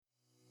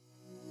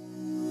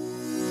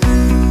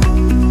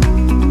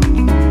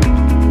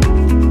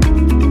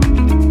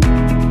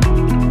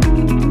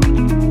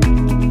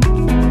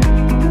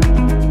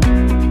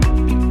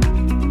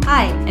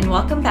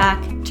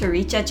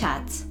Teacher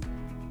Chats.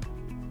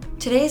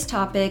 Today's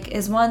topic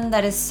is one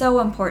that is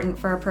so important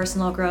for our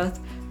personal growth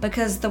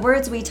because the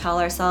words we tell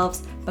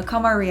ourselves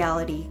become our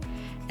reality.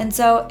 And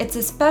so it's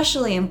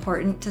especially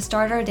important to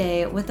start our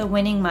day with a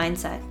winning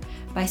mindset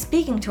by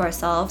speaking to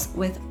ourselves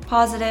with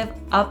positive,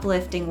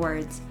 uplifting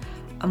words.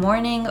 A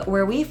morning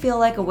where we feel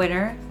like a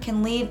winner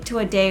can lead to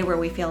a day where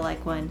we feel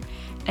like one,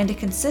 and a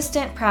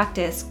consistent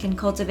practice can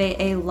cultivate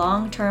a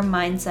long-term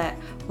mindset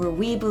where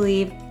we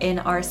believe in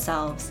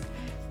ourselves.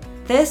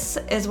 This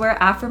is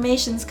where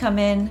affirmations come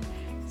in.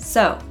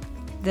 So,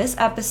 this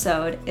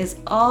episode is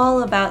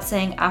all about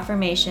saying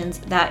affirmations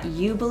that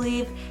you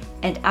believe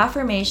and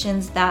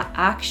affirmations that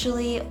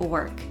actually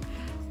work.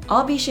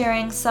 I'll be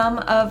sharing some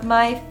of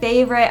my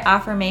favorite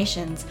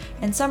affirmations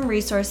and some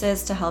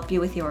resources to help you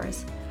with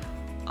yours.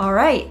 All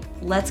right,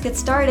 let's get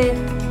started.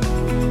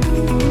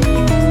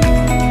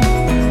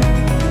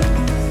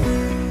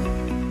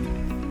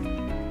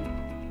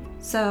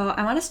 So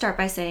I want to start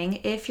by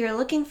saying if you're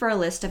looking for a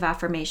list of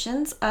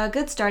affirmations, a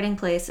good starting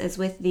place is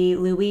with the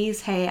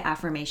Louise Hay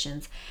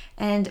affirmations.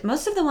 And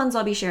most of the ones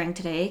I'll be sharing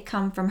today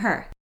come from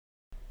her.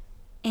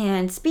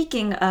 And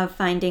speaking of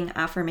finding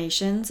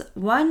affirmations,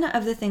 one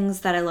of the things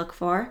that I look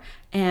for,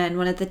 and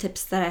one of the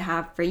tips that I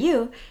have for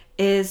you,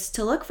 is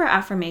to look for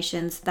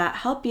affirmations that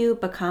help you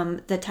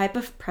become the type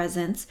of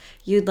presence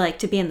you'd like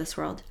to be in this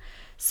world.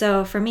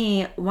 So for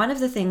me, one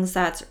of the things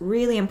that's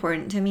really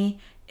important to me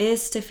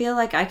is to feel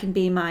like I can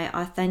be my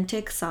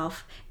authentic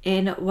self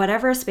in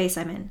whatever space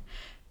I'm in,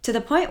 to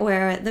the point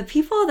where the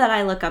people that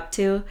I look up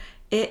to,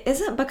 it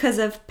isn't because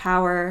of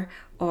power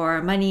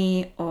or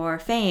money or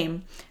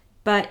fame,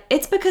 but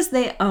it's because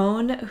they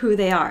own who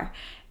they are,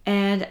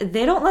 and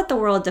they don't let the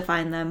world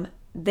define them.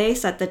 They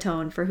set the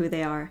tone for who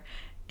they are.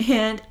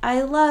 And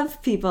I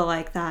love people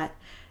like that.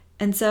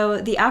 And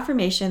so the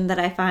affirmation that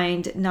I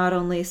find not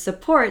only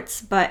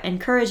supports but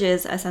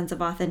encourages a sense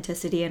of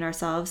authenticity in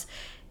ourselves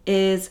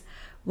is,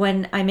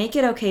 when I make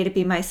it okay to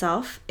be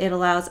myself, it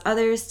allows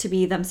others to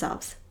be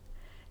themselves.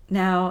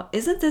 Now,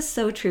 isn't this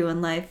so true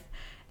in life?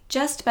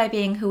 Just by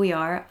being who we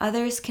are,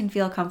 others can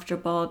feel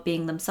comfortable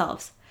being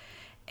themselves.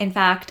 In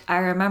fact, I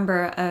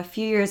remember a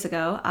few years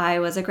ago, I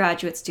was a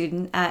graduate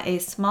student at a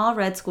small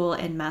red school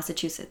in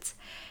Massachusetts.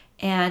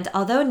 And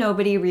although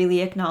nobody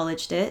really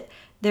acknowledged it,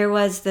 there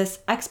was this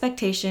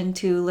expectation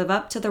to live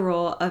up to the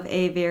role of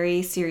a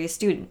very serious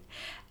student.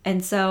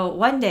 And so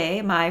one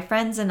day, my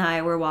friends and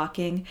I were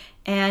walking,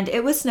 and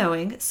it was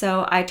snowing,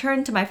 so I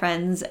turned to my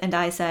friends and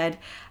I said,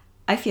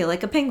 "I feel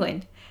like a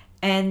penguin."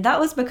 And that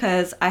was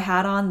because I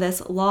had on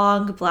this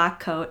long black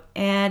coat,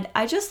 and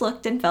I just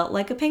looked and felt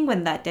like a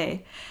penguin that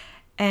day.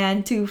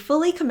 And to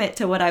fully commit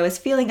to what I was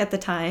feeling at the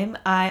time,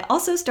 I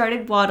also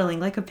started waddling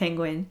like a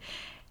penguin.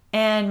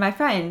 And my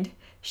friend,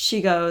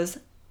 she goes,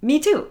 "Me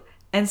too,"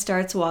 and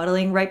starts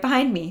waddling right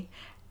behind me.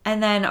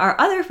 And then our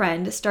other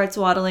friend starts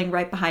waddling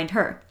right behind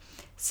her.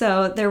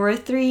 So there were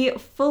 3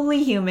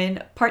 fully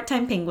human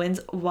part-time penguins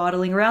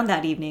waddling around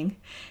that evening.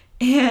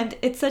 And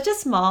it's such a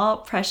small,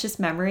 precious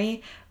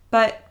memory,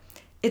 but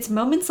it's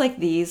moments like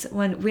these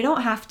when we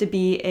don't have to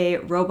be a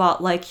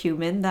robot-like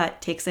human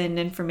that takes in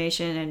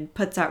information and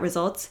puts out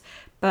results,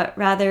 but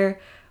rather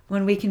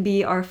when we can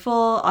be our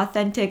full,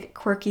 authentic,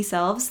 quirky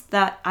selves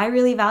that I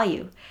really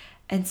value.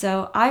 And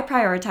so I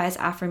prioritize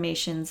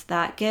affirmations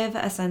that give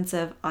a sense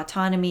of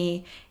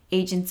autonomy,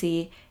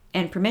 agency,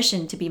 and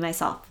permission to be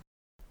myself.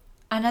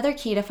 Another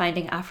key to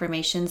finding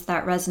affirmations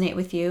that resonate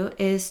with you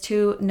is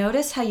to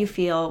notice how you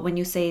feel when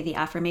you say the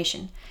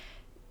affirmation.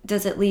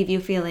 Does it leave you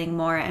feeling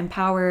more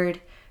empowered,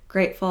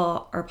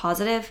 grateful, or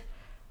positive?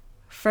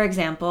 For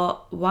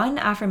example, one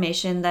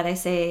affirmation that I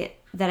say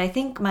that I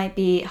think might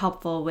be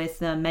helpful with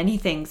the many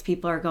things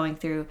people are going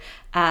through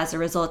as a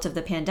result of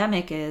the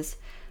pandemic is,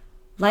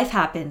 "Life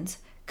happens.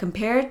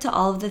 Compared to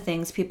all of the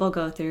things people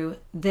go through,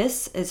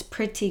 this is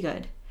pretty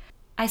good."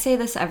 I say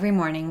this every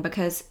morning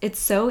because it's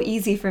so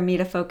easy for me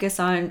to focus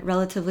on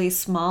relatively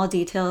small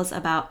details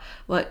about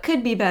what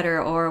could be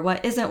better or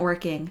what isn't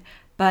working,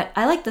 but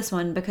I like this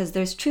one because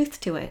there's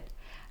truth to it.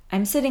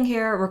 I'm sitting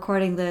here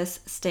recording this,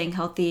 staying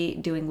healthy,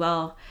 doing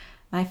well.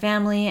 My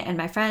family and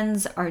my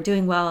friends are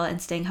doing well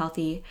and staying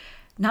healthy.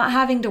 Not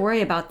having to worry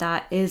about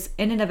that is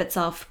in and of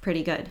itself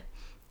pretty good.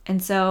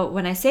 And so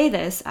when I say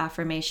this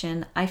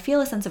affirmation, I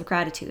feel a sense of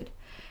gratitude.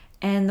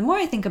 And the more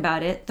I think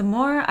about it, the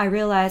more I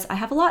realize I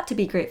have a lot to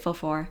be grateful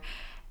for.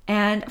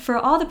 And for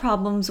all the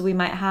problems we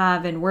might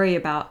have and worry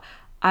about,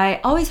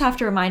 I always have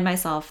to remind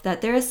myself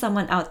that there is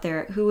someone out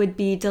there who would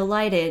be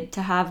delighted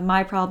to have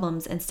my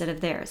problems instead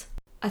of theirs.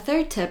 A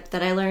third tip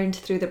that I learned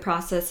through the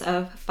process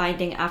of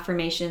finding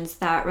affirmations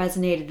that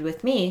resonated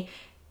with me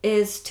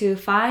is to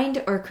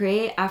find or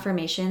create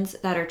affirmations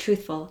that are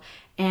truthful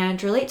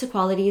and relate to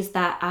qualities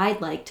that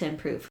I'd like to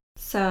improve.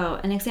 So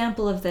an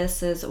example of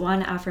this is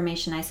one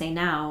affirmation I say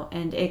now,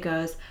 and it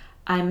goes,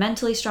 "I'm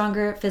mentally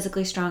stronger,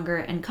 physically stronger,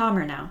 and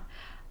calmer now."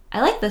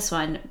 I like this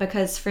one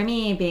because for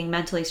me, being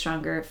mentally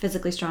stronger,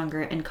 physically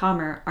stronger, and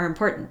calmer are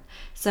important.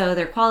 So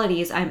they're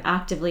qualities I'm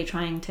actively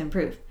trying to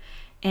improve.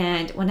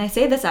 And when I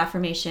say this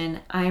affirmation,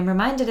 I am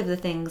reminded of the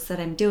things that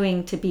I'm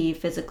doing to be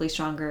physically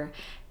stronger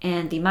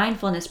and the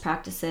mindfulness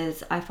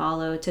practices I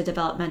follow to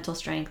develop mental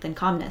strength and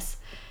calmness.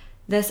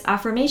 This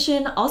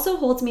affirmation also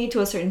holds me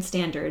to a certain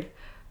standard.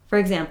 For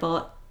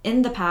example,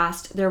 in the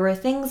past, there were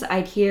things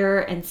I'd hear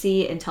and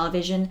see in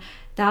television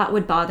that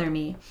would bother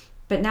me.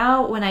 But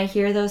now when I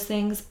hear those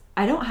things,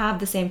 I don't have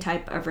the same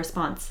type of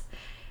response.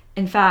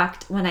 In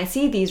fact, when I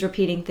see these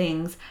repeating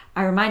things,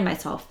 I remind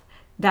myself,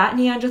 that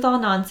Neanderthal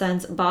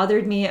nonsense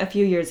bothered me a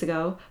few years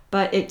ago,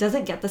 but it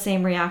doesn't get the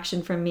same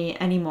reaction from me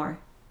anymore.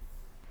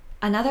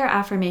 Another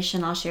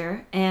affirmation I'll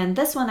share, and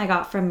this one I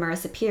got from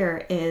Marissa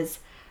Peer, is,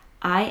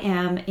 I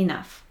am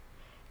enough.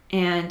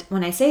 And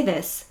when I say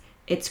this,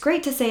 it's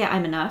great to say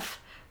I'm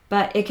enough,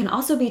 but it can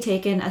also be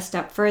taken a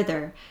step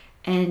further,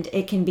 and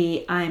it can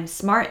be I'm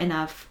smart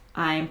enough,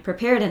 I'm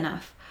prepared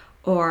enough,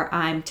 or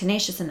I'm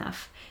tenacious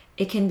enough.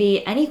 It can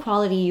be any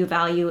quality you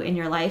value in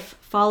your life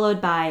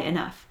followed by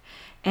enough.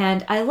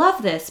 And I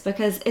love this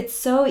because it's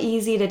so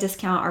easy to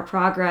discount our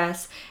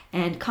progress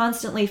and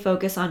constantly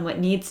focus on what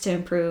needs to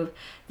improve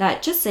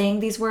that just saying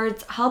these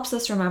words helps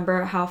us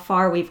remember how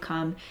far we've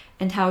come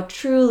and how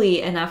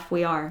truly enough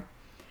we are.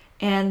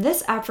 And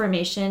this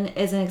affirmation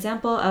is an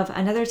example of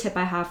another tip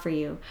I have for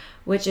you,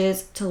 which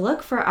is to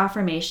look for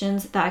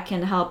affirmations that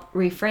can help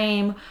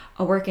reframe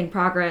a work in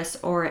progress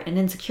or an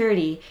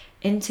insecurity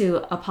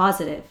into a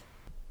positive.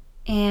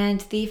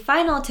 And the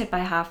final tip I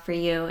have for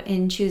you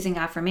in choosing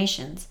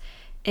affirmations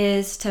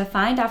is to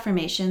find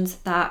affirmations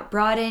that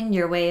broaden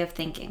your way of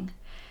thinking.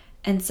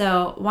 And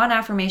so one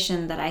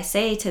affirmation that I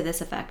say to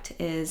this effect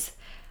is,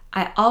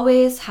 I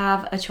always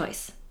have a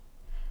choice.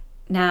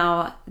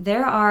 Now,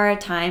 there are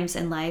times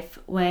in life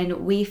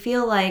when we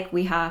feel like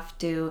we have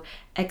to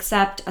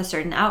accept a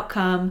certain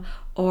outcome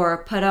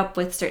or put up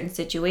with certain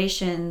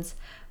situations,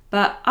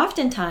 but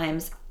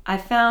oftentimes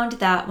I've found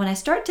that when I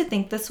start to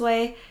think this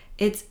way,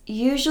 it's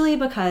usually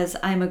because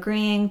I'm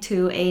agreeing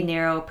to a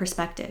narrow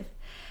perspective.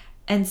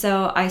 And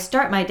so I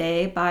start my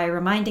day by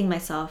reminding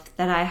myself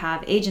that I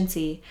have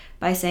agency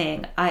by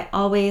saying, I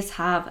always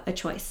have a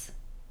choice.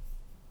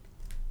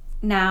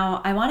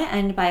 Now, I want to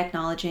end by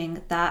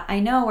acknowledging that I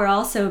know we're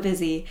all so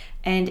busy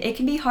and it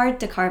can be hard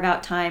to carve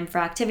out time for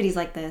activities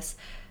like this.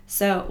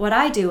 So what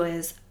I do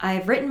is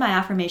I've written my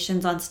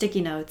affirmations on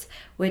sticky notes,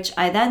 which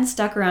I then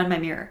stuck around my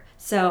mirror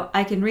so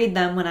I can read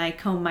them when I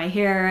comb my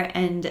hair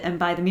and am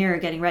by the mirror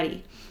getting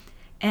ready.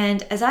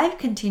 And as I've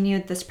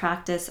continued this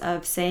practice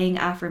of saying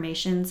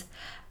affirmations,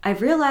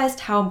 I've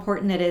realized how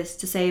important it is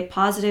to say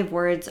positive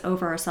words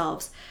over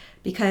ourselves,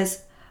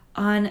 because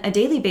on a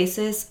daily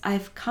basis,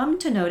 I've come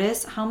to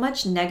notice how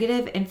much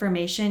negative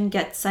information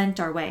gets sent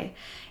our way,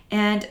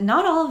 and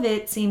not all of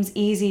it seems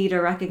easy to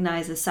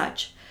recognize as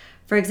such.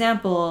 For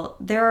example,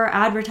 there are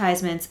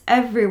advertisements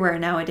everywhere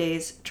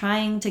nowadays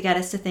trying to get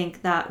us to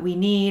think that we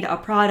need a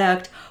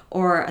product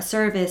or a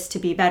service to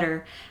be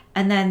better.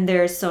 And then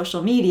there's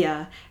social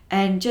media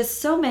and just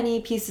so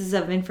many pieces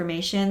of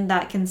information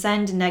that can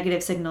send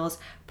negative signals,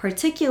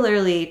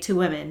 particularly to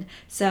women.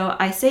 So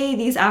I say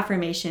these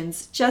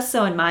affirmations just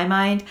so in my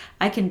mind,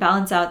 I can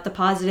balance out the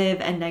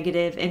positive and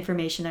negative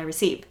information I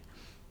receive.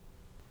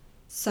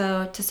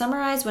 So to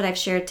summarize what I've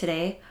shared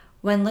today,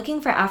 when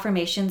looking for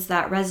affirmations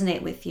that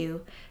resonate with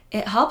you,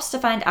 it helps to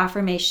find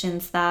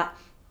affirmations that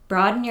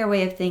broaden your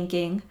way of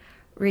thinking,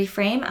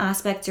 reframe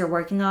aspects you're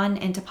working on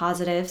into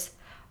positives,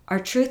 are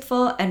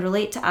truthful and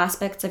relate to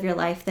aspects of your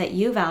life that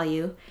you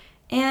value,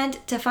 and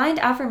to find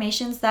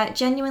affirmations that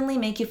genuinely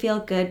make you feel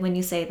good when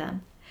you say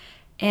them.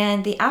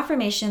 And the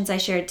affirmations I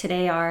shared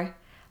today are,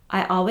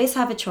 I always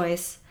have a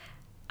choice,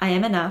 I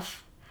am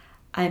enough,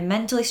 I'm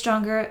mentally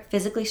stronger,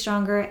 physically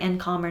stronger, and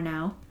calmer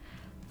now.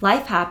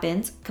 Life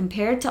happens,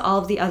 compared to all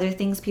of the other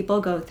things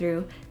people go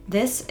through,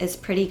 this is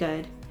pretty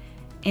good.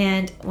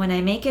 And when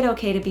I make it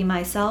okay to be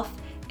myself,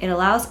 it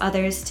allows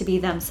others to be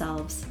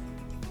themselves.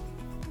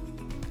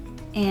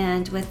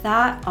 And with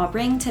that, I'll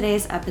bring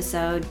today's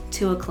episode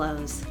to a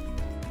close.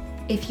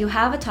 If you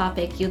have a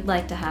topic you'd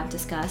like to have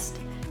discussed,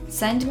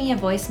 send me a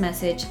voice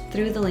message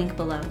through the link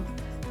below.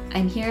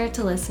 I'm here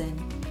to listen.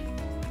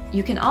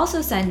 You can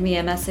also send me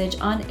a message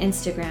on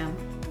Instagram.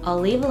 I'll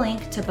leave a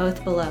link to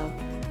both below.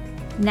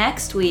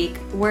 Next week,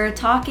 we're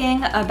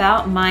talking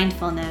about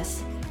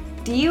mindfulness.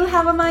 Do you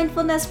have a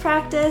mindfulness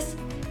practice?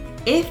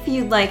 If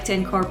you'd like to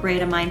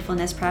incorporate a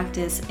mindfulness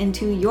practice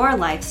into your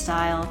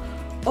lifestyle,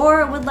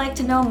 or would like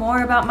to know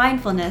more about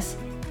mindfulness,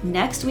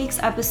 next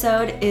week's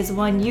episode is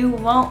one you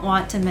won't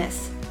want to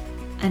miss.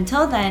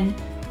 Until then,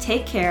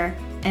 take care,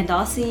 and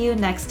I'll see you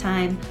next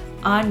time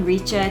on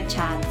Richa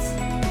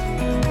Chats.